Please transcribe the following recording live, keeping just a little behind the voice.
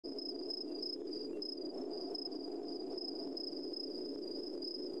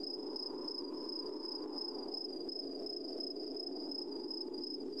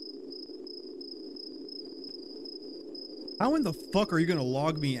How in the fuck are you gonna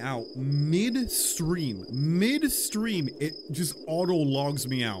log me out mid-stream? Mid-stream, it just auto-logs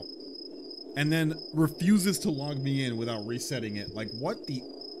me out. And then refuses to log me in without resetting it. Like, what the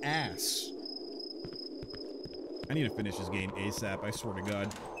ass? I need to finish this game ASAP, I swear to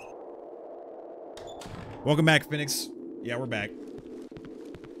God. Welcome back, Phoenix. Yeah, we're back.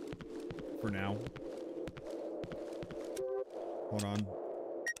 For now. Hold on.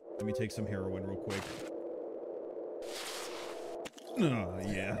 Let me take some heroin real quick. Oh,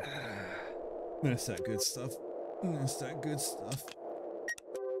 yeah. That's that good stuff. That's that good stuff.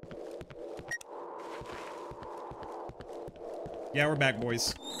 Yeah, we're back,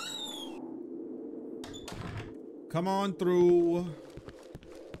 boys. Come on through.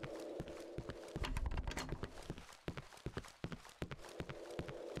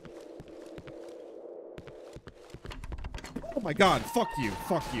 Oh my god, fuck you,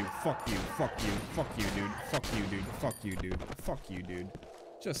 fuck you, fuck you, fuck you, fuck you, dude, fuck you, dude, fuck you, dude, fuck you, dude.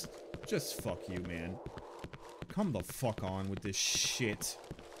 Just fuck you, man. Come the fuck on with this shit.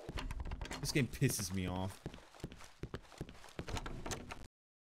 This game pisses me off.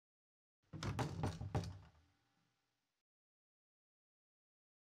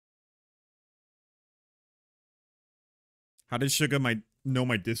 How did Suga know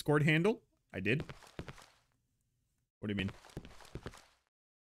my Discord handle? I did. What do you mean?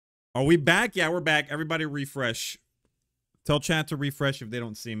 Are we back? Yeah, we're back. Everybody refresh. Tell chat to refresh if they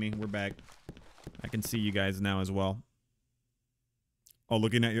don't see me. We're back. I can see you guys now as well. Oh,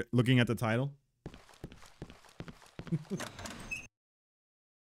 looking at the title?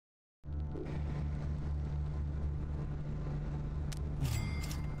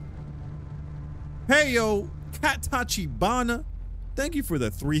 Hey yo, Katachibana. Thank you for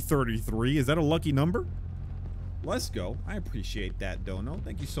the 333. Is that a lucky number? Let's go. I appreciate that, Dono.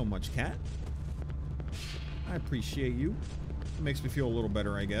 Thank you so much, Kat. I appreciate you. It makes me feel a little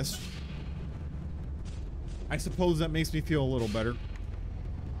better, I guess. I suppose that makes me feel a little better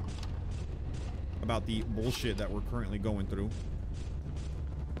about the bullshit that we're currently going through.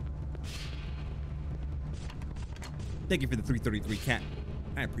 Thank you for the 333, Kat.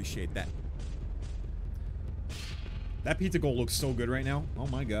 I appreciate that. That pizza goal looks so good right now. Oh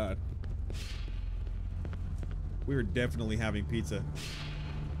my god. We are definitely having pizza.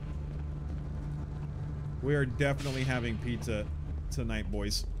 We are definitely having pizza tonight,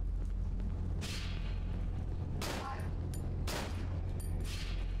 boys.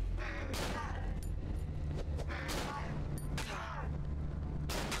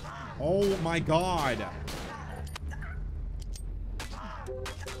 Oh my god.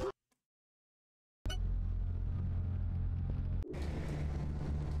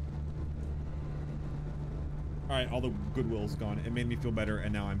 Alright, all the goodwill's gone. It made me feel better,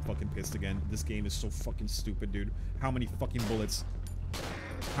 and now I'm fucking pissed again. This game is so fucking stupid, dude. How many fucking bullets?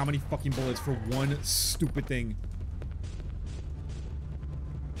 How many fucking bullets for one stupid thing?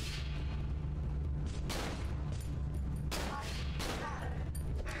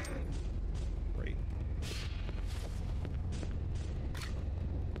 Great.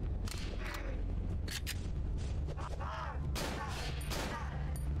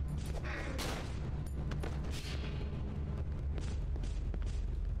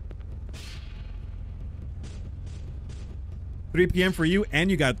 3 p.m. for you, and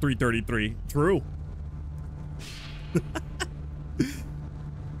you got 3:33. True.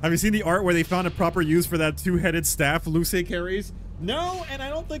 Have you seen the art where they found a proper use for that two-headed staff Luce carries? No, and I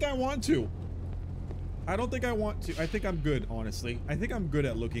don't think I want to. I don't think I want to. I think I'm good, honestly. I think I'm good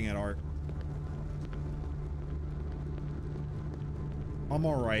at looking at art. I'm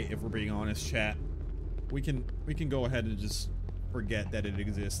alright, if we're being honest, chat. We can go ahead and just forget that it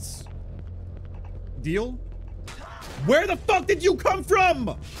exists. Deal? Where the fuck did you come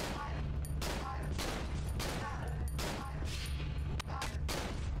from?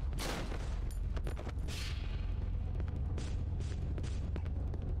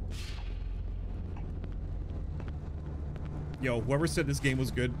 Yo, whoever said this game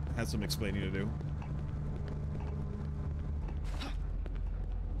was good has some explaining to do.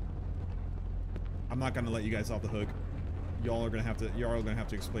 I'm not gonna let you guys off the hook. Y'all are gonna have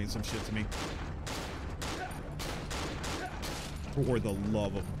to explain some shit to me. For the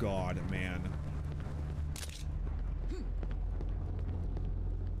love of God, man.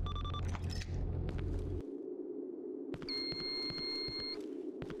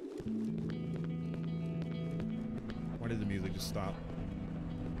 Why did the music just stop?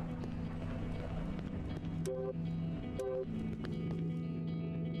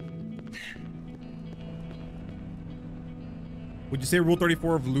 Would you say Rule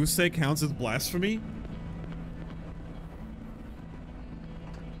 34 of Luce counts as blasphemy?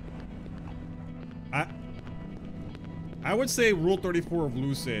 I would say Rule 34 of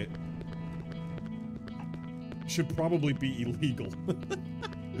Luce should probably be illegal.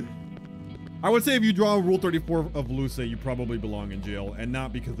 I would say if you draw Rule 34 of Luce, you probably belong in jail, and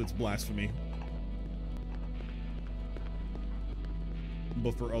not because it's blasphemy.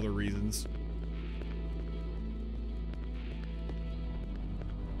 But for other reasons.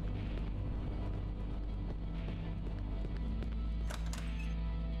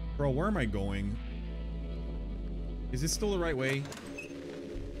 Bro, where am I going? Is this still the right way?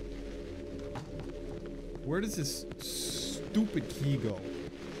 Where does this stupid key go?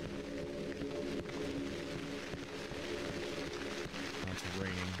 Oh, it's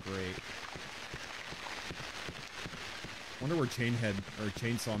raining. Great. Wonder where Chainhead or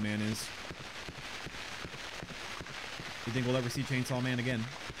Chainsaw Man is. You think we'll ever see Chainsaw Man again?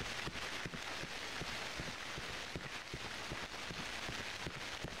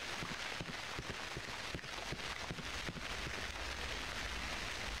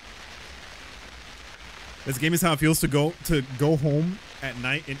 This game is how it feels to go home at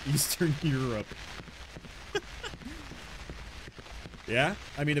night in Eastern Europe. Yeah?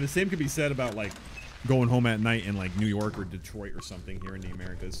 I mean, the same could be said about, like, going home at night in, like, New York or Detroit or something here in the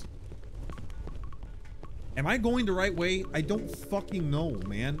Americas. Am I going the right way? I don't fucking know,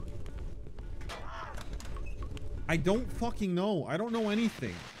 man. I don't fucking know. I don't know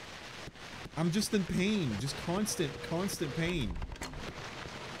anything. I'm just in pain. Just constant pain.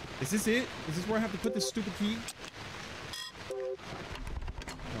 Is this it? Is this where I have to put this stupid key? Oh my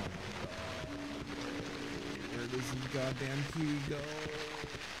god. Where does this goddamn key go?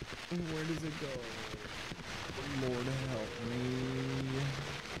 Where does it go? Lord help me.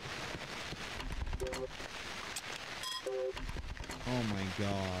 Oh my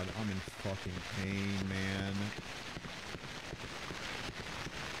god. I'm in fucking pain, man.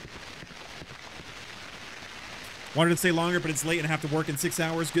 Wanted to stay longer, but it's late and I have to work in 6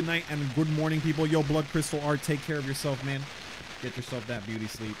 hours. Good night and good morning, people. Yo, Blood Crystal Art, take care of yourself, man. Get yourself that beauty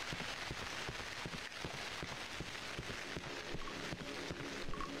sleep.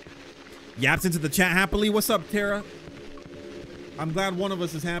 Yaps into the chat happily. What's up, Tara? I'm glad one of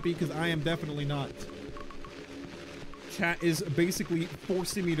us is happy because I am definitely not. Chat is basically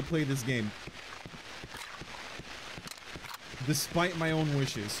forcing me to play this game. Despite my own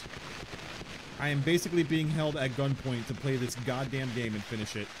wishes. I am basically being held at gunpoint to play this goddamn game and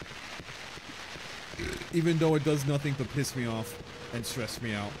finish it. Even though it does nothing but piss me off and stress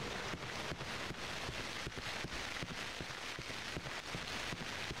me out.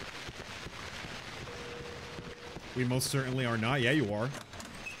 We most certainly are not. Yeah, you are.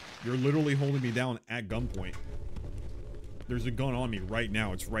 You're literally holding me down at gunpoint. There's a gun on me right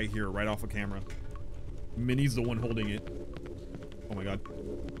now. It's right here, right off of camera. Minnie's the one holding it. Oh my god.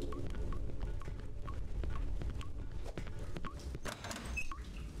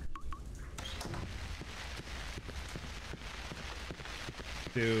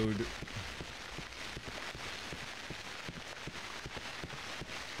 Dude.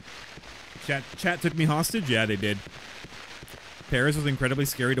 Chat took me hostage? Yeah, they did. Paris was incredibly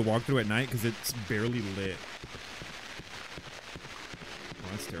scary to walk through at night because it's barely lit. Oh,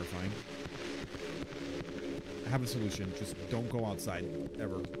 that's terrifying. I have a solution. Just don't go outside,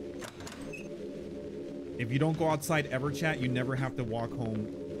 ever. If you don't go outside ever, chat, you never have to walk home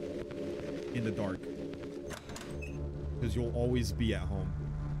in the dark. Because you'll always be at home.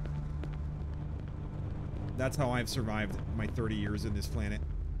 That's how I've survived my 30 years in this planet.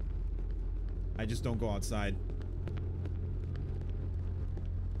 I just don't go outside.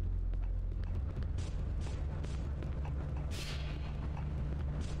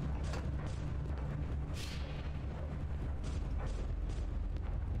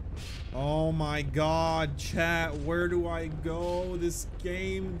 Oh my god, chat, where do I go? This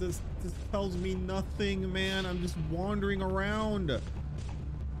game, this tells me nothing, man. I'm just wandering around.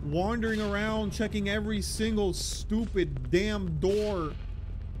 Wandering around, checking every single stupid damn door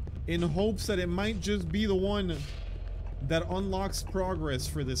in hopes that it might just be the one that unlocks progress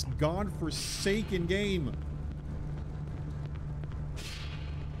for this godforsaken game.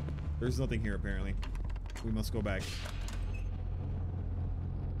 There's nothing here, apparently. We must go back.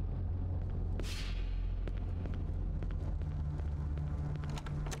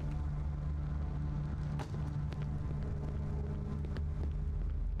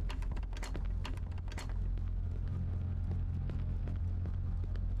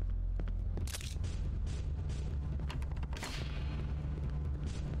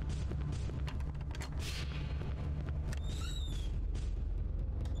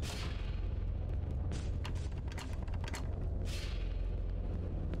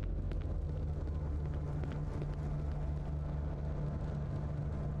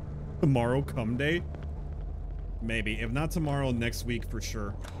 Tomorrow come day? Maybe. If not tomorrow, next week for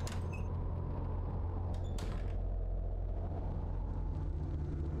sure.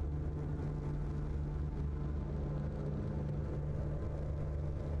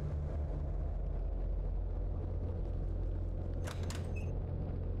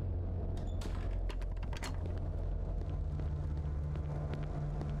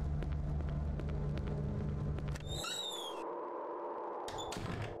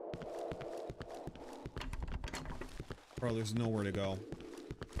 Bro, there's nowhere to go.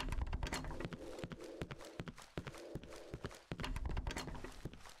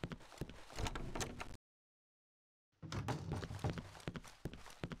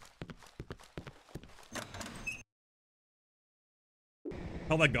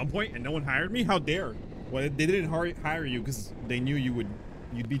 Held at gunpoint and no one hired me? How dare? Well, they didn't hire you because they knew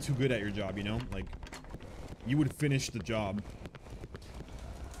you'd be too good at your job, you know? Like, you would finish the job.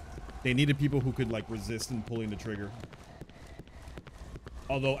 They needed people who could, like, resist and pulling the trigger.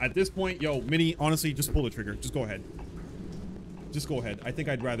 Although, at this point, yo, Mini, honestly, just pull the trigger. Just go ahead. Just go ahead. I think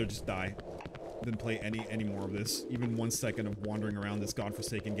I'd rather just die than play any more of this. Even 1 second of wandering around this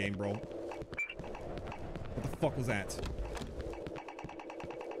godforsaken game, bro. What the fuck was that?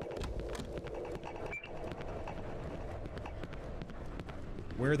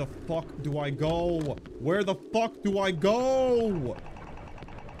 Where the fuck do I go? Where the fuck do I go?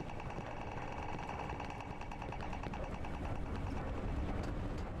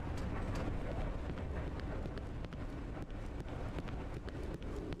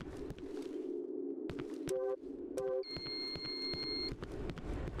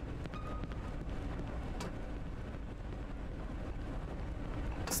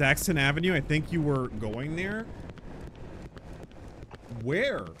 Saxton Avenue, I think you were going there.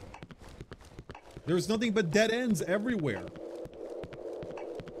 Where? There's nothing but dead ends everywhere.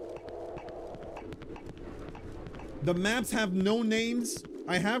 The maps have no names.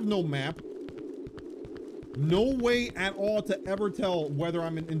 I have no map. No way at all to ever tell whether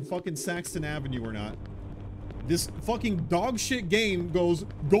I'm in fucking Saxton Avenue or not. This fucking dog shit game goes,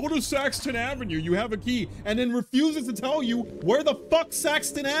 go to Saxton Avenue, you have a key, and then refuses to tell you where the fuck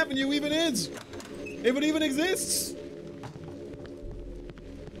Saxton Avenue even is. If it even exists.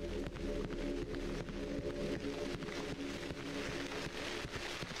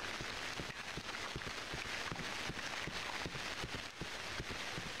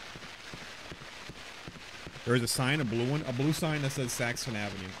 There's a sign, a blue one, a blue sign that says Saxton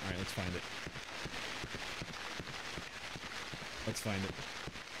Avenue. Alright, let's find it. Let's find it.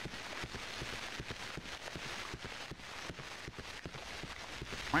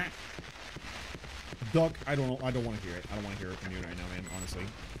 Duck, I don't know. I don't want to hear it. I don't want to hear it from you right now, man. Honestly.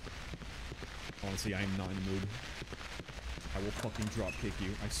 Honestly, I am not in the mood. I will fucking drop kick you.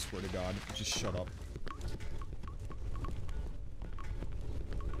 I swear to God. Just shut up.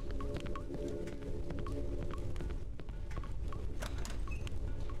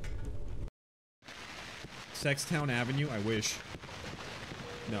 Sextown Avenue? I wish.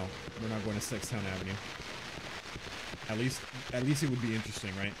 No, we're not going to Sextown Avenue. At least it would be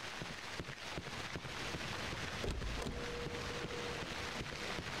interesting, right?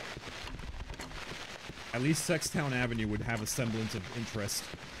 At least Sextown Avenue would have a semblance of interest.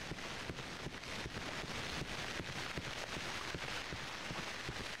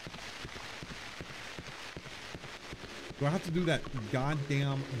 Do I have to do that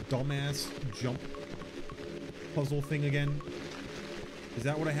goddamn dumbass jump puzzle thing again? Is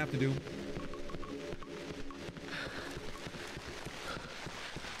that what I have to do?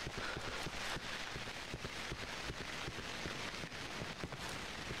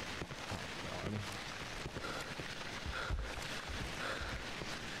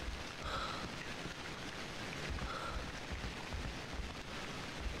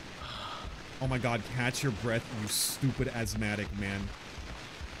 Oh my God, catch your breath, you stupid asthmatic man.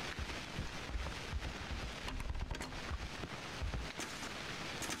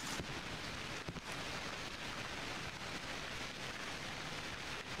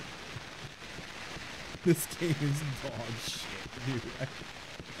 This game is dog shit, dude. I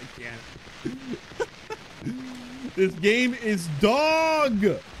can't. This game is dog!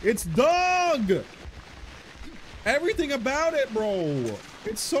 It's dog! Everything about it, bro!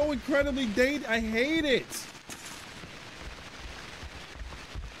 It's so incredibly dated. I hate it!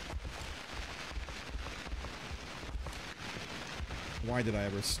 Why did I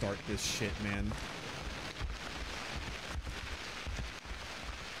ever start this shit, man?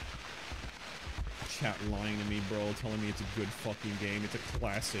 Chat lying to me, bro, telling me it's a good fucking game. It's a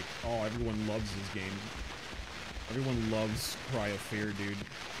classic. Oh, everyone loves this game. Everyone loves Cry of Fear, dude.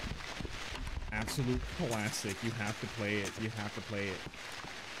 Absolute classic. You have to play it. You have to play it.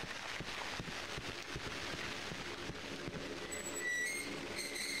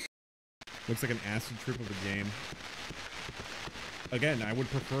 Looks like an acid trip of a game. Again, I would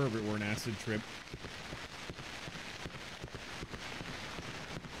prefer if it were an acid trip.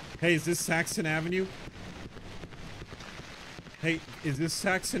 Hey, is this Saxon Avenue? Hey, is this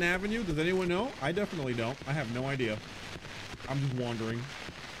Saxon Avenue? Does anyone know? I definitely don't. I have no idea. I'm just wandering.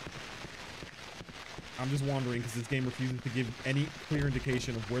 I'm just wandering because this game refuses to give any clear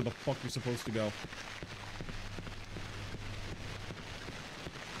indication of where the fuck you're supposed to go.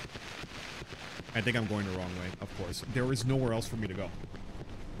 I think I'm going the wrong way, of course. There is nowhere else for me to go.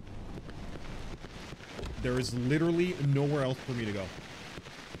 There is literally nowhere else for me to go.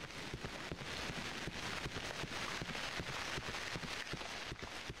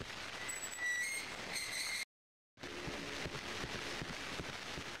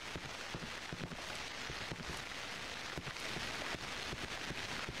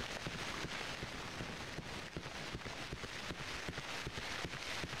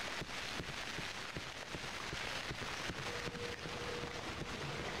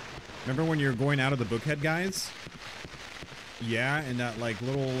 Remember when you're going out of the Bookhead, guys? Yeah, and that like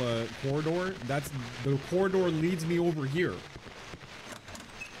little corridor? That's the corridor leads me over here.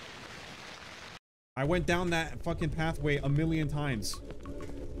 I went down that fucking pathway a million times.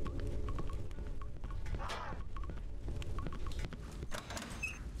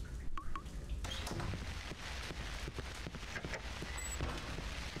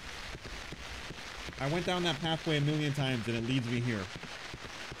 I went down that pathway a million times and it leads me here.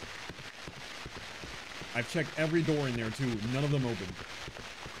 I've checked every door in there too. None of them open.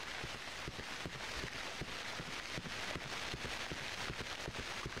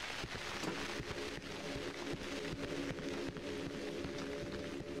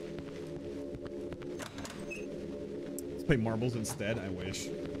 Let's play marbles instead. I wish.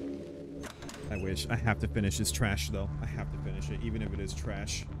 I wish. I have to finish this trash though. I have to finish it, even if it is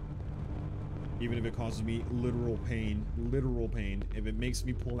trash. Even if it causes me literal pain. Literal pain. If it makes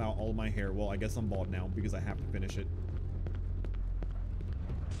me pull out all my hair, well, I guess I'm bald now because I have to finish it.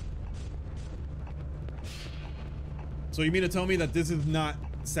 So you mean to tell me that this is not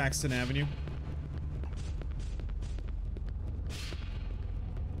Saxon Avenue?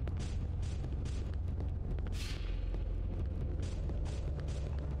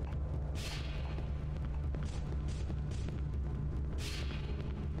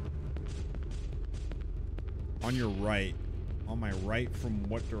 On your right. On my right from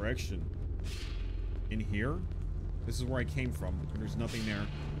what direction? In here? This is where I came from. There's nothing there.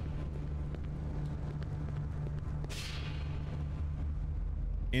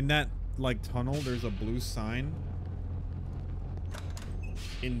 In that, like, tunnel, there's a blue sign.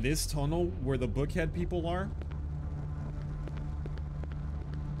 In this tunnel, where the Bookhead people are.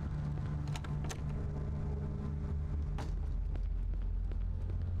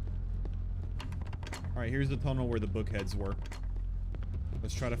 Alright, here's the tunnel where the Bookheads were.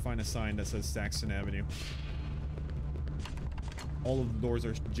 Let's try to find a sign that says Saxon Avenue. All of the doors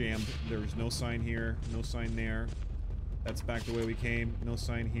are jammed. There's no sign here, no sign there. That's back the way we came. No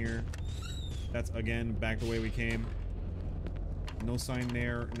sign here. That's, again, back the way we came. No sign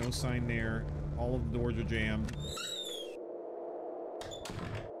there, no sign there. All of the doors are jammed.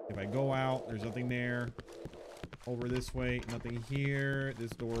 If I go out, there's nothing there. Over this way, nothing here.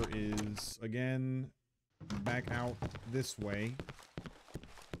 This door is, again, back out this way.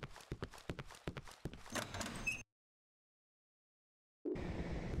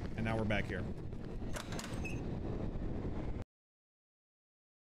 And now we're back here.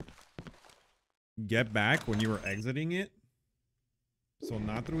 Get back when you were exiting it? So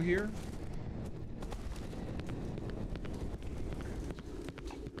not through here?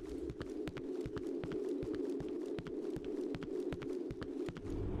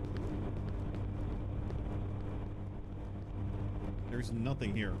 There's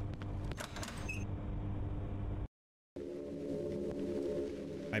nothing here.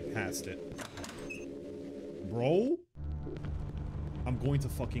 I passed it. Bro? I'm going to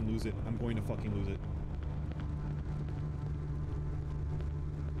fucking lose it. I'm going to fucking lose it.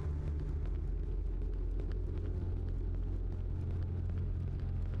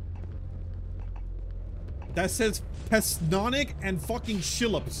 That says Pesnonic and fucking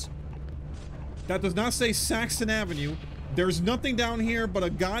Shillups. That does not say Saxon Avenue. There's nothing down here but a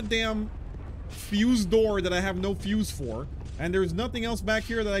goddamn fuse door that I have no fuse for. And there's nothing else back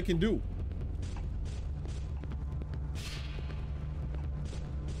here that I can do.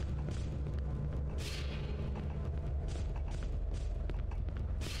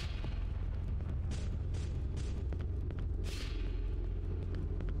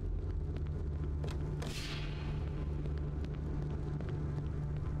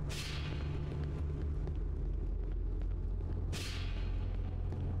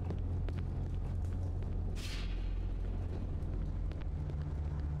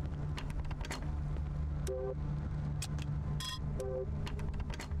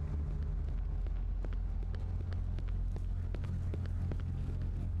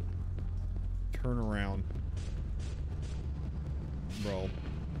 turn around. Bro.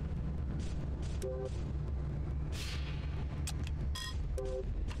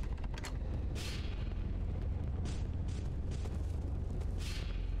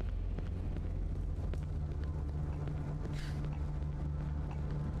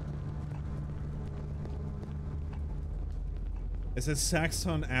 It says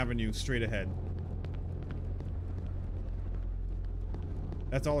Saxon Avenue, straight ahead.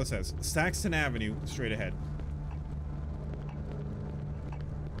 That's all it says. Saxon Avenue, straight ahead.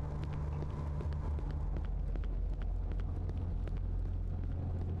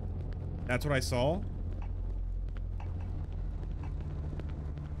 That's what I saw.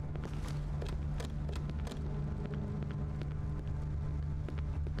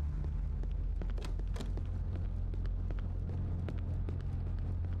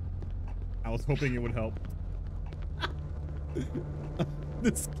 I was hoping it would help.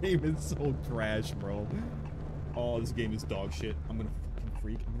 This game is so trash, bro. Oh, this game is dog shit. I'm gonna fucking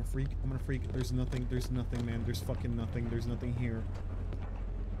freak. I'm gonna freak. I'm gonna freak. There's nothing, man. There's fucking nothing. There's nothing here.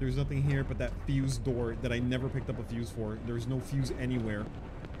 There's nothing here but that fuse door that I never picked up a fuse for. There's no fuse anywhere.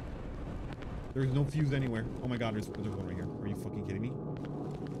 There's no fuse anywhere. Oh my god, there's one right here. Are you fucking kidding me?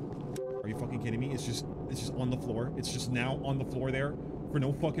 Are you fucking kidding me? It's just on the floor. It's just now on the floor there for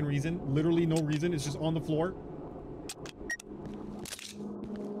no fucking reason. Literally no reason. It's just on the floor.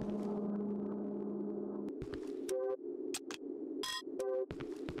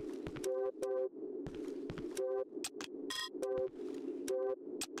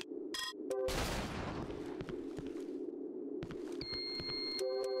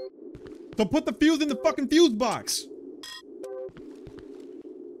 So put the fuse in the fucking fuse box.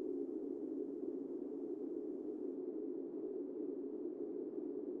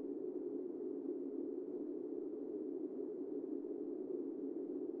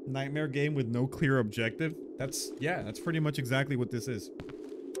 Nightmare game with no clear objective. That's pretty much exactly what this is.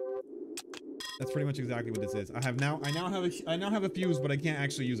 That's pretty much exactly what this is. I now have a fuse, but I can't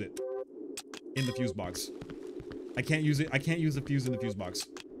actually use it in the fuse box. I can't use it. I can't use the fuse in the fuse box.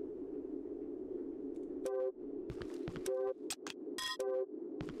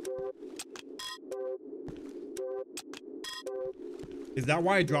 Is that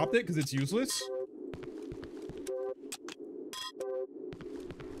why I dropped it? Because it's useless?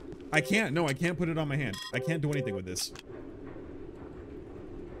 I can't. No, I can't put it on my hand. I can't do anything with this.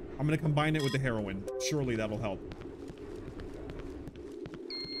 I'm gonna combine it with the heroin. Surely that'll help.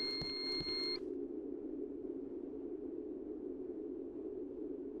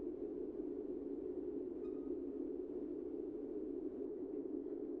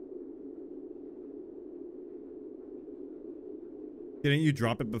 Didn't you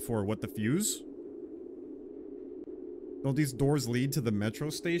drop it before? What, the fuse? Don't these doors lead to the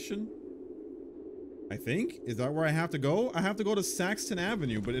metro station? I think? Is that where I have to go? I have to go to Saxton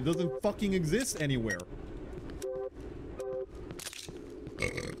Avenue, but it doesn't fucking exist anywhere.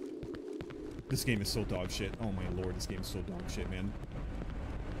 This game is so dog shit. Oh my lord, this game is so dog shit, man.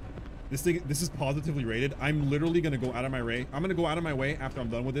 This is positively rated. I'm literally gonna go out of my way. I'm gonna go out of my way after I'm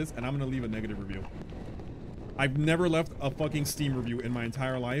done with this, and I'm gonna leave a negative review. I've never left a fucking Steam review in my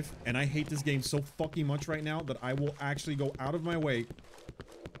entire life, and I hate this game so fucking much right now that I will actually go out of my way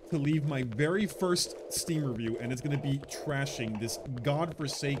to leave my very first Steam review, and it's gonna be trashing this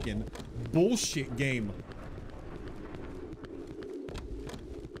godforsaken bullshit game.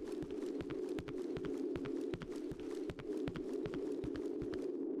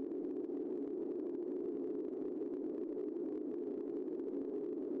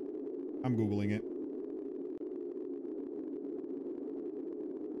 I'm Googling it.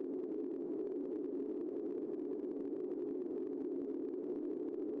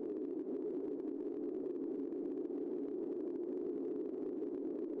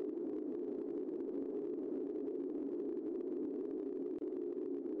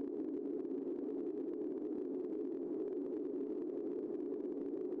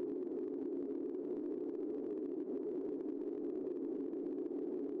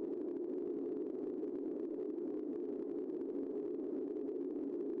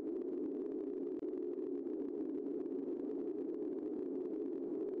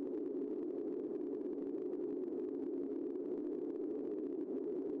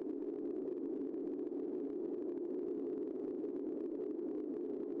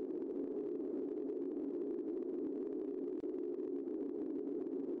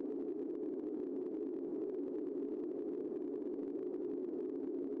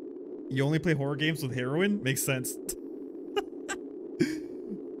 You only play horror games with heroin? Makes sense.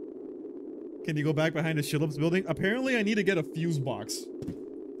 Can you go back behind the Shillup's building? Apparently I need to get a fuse box.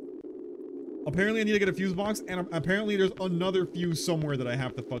 apparently I need to get a fuse box, and apparently there's another fuse somewhere that I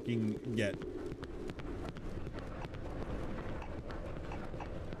have to fucking get.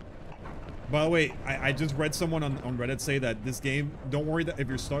 By the way, I just read someone on Reddit say that this game, don't worry that if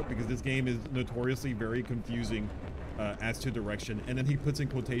you're stuck, because this game is notoriously very confusing as to direction. And then he puts in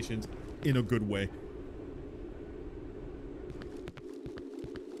quotations, in a good way.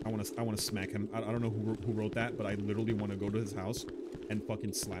 I want to smack him. I don't know who wrote that, but I literally want to go to his house and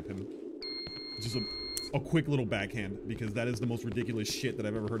fucking slap him. Just a quick little backhand, because that is the most ridiculous shit that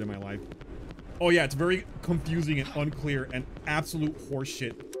I've ever heard in my life. Oh yeah, it's very confusing and unclear and absolute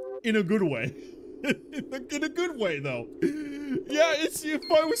horseshit. In a good way. In a good way, though. Yeah, it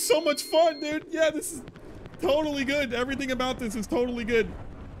was so much fun, dude. Yeah, this is totally good. Everything about this is totally good.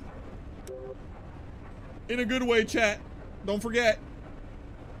 In a good way, chat. Don't forget.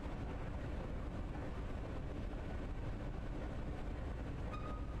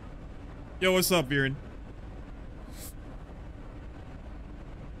 Yo, what's up, Viren?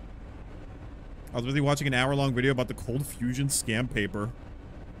 I was busy watching an hour-long video about the Cold Fusion scam paper.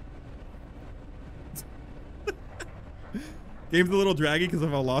 Game's a little draggy because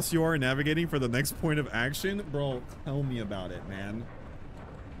of how lost you are in navigating for the next point of action. Bro, tell me about it, man.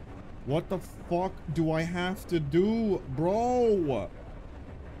 What the fuck do I have to do, bro?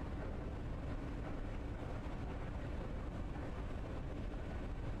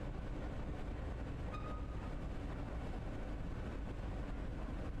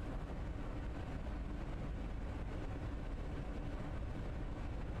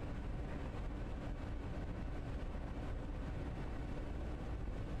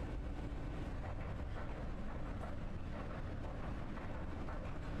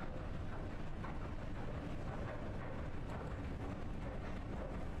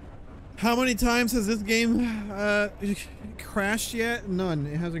 How many times has this game crashed yet? None.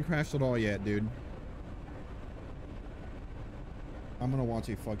 It hasn't crashed at all yet, dude. I'm gonna watch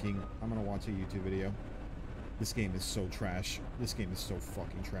a YouTube video. This game is so trash. This game is so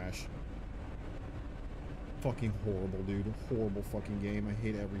fucking trash. Fucking horrible, dude. Horrible fucking game. I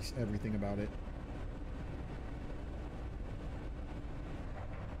hate everything about it.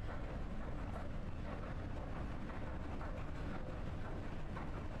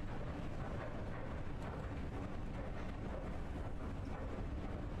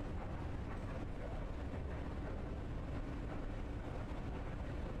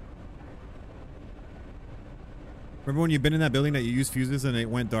 Remember when you've been in that building that you used fuses and it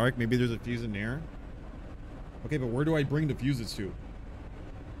went dark? Maybe there's a fuse in there. Okay, but where do I bring the fuses to?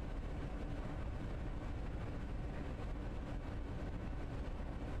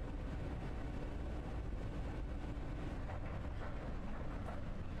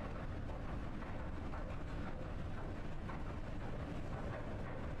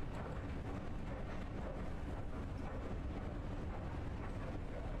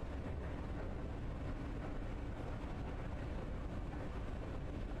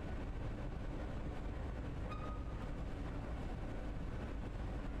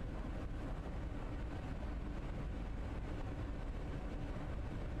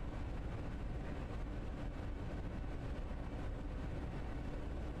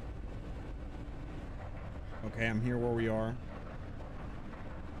 Okay, I'm here where we are.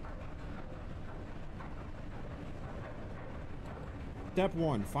 Step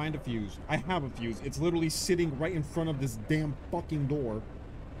 1, find a fuse. I have a fuse. It's literally sitting right in front of this damn fucking door.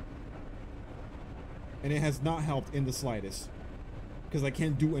 And it has not helped in the slightest. Because I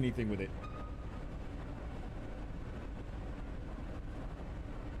can't do anything with it.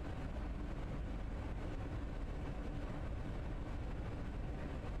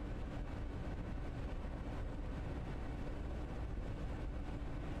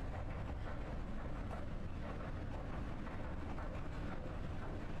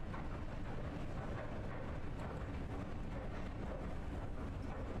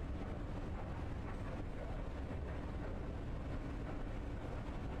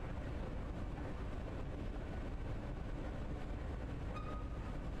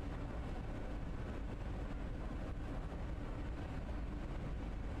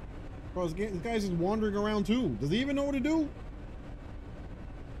 Bro, this guy's just wandering around too. Does he even know what to do?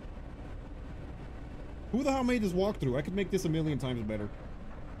 Who the hell made this walkthrough? I could make this a million times better.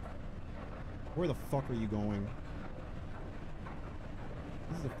 Where the fuck are you going?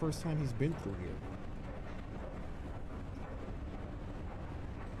 This is the first time he's been through here.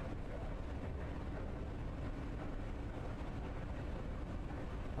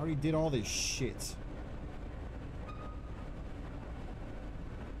 I already did all this shit.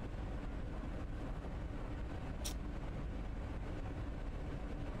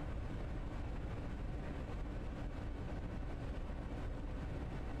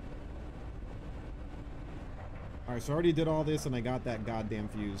 Alright, so I already did all this and I got that goddamn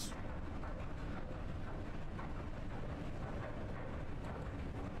fuse.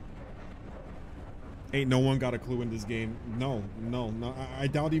 Ain't no one got a clue in this game. No. I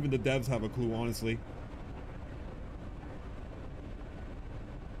doubt even the devs have a clue, honestly.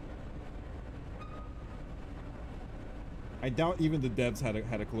 I doubt even the devs had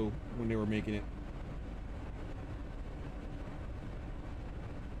a clue when they were making it.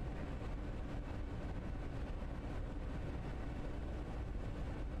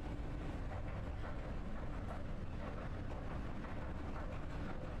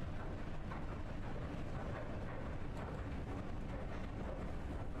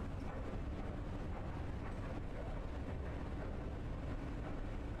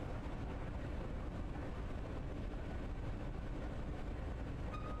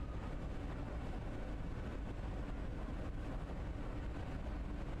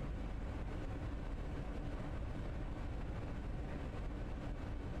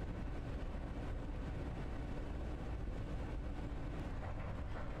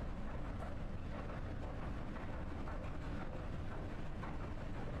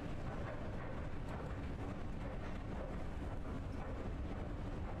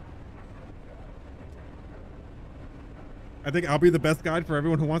 I think I'll be the best guide for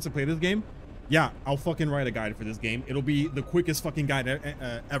everyone who wants to play this game. Yeah, I'll fucking write a guide for this game. It'll be the quickest fucking guide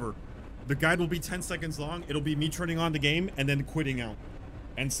ever. The guide will be 10 seconds long. It'll be me turning on the game and then quitting out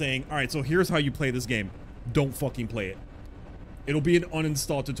and saying, all right, so here's how you play this game. Don't fucking play it. It'll be an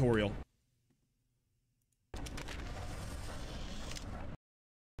uninstall tutorial.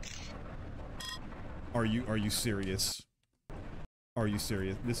 Are you serious? Are you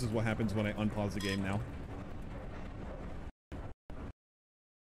serious? This is what happens when I unpause the game now.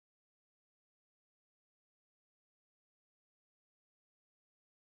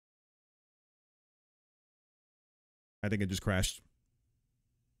 I think it just crashed.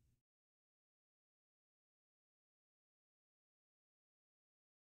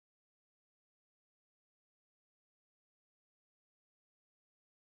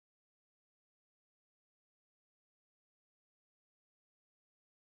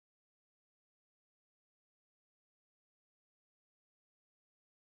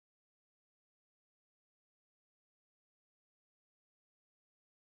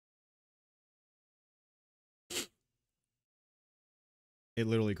 It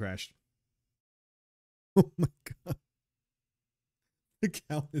literally crashed. Oh my god. The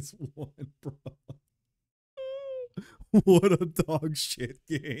count is 1, bro. What a dog shit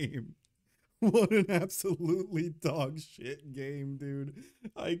game. What an absolutely dog shit game, dude.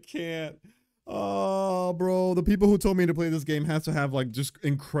 I can't. Oh, bro. The people who told me to play this game has to have like just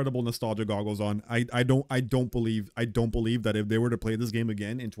incredible nostalgia goggles on. I don't believe that if they were to play this game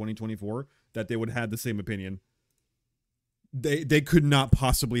again in 2024, that they would have the same opinion. They could not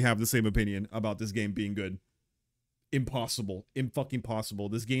possibly have the same opinion about this game being good. Impossible. Fucking possible.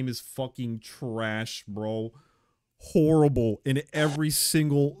 This game is fucking trash, bro. Horrible in every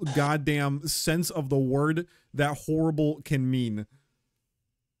single goddamn sense of the word that horrible can mean.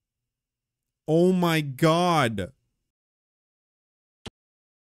 Oh my god.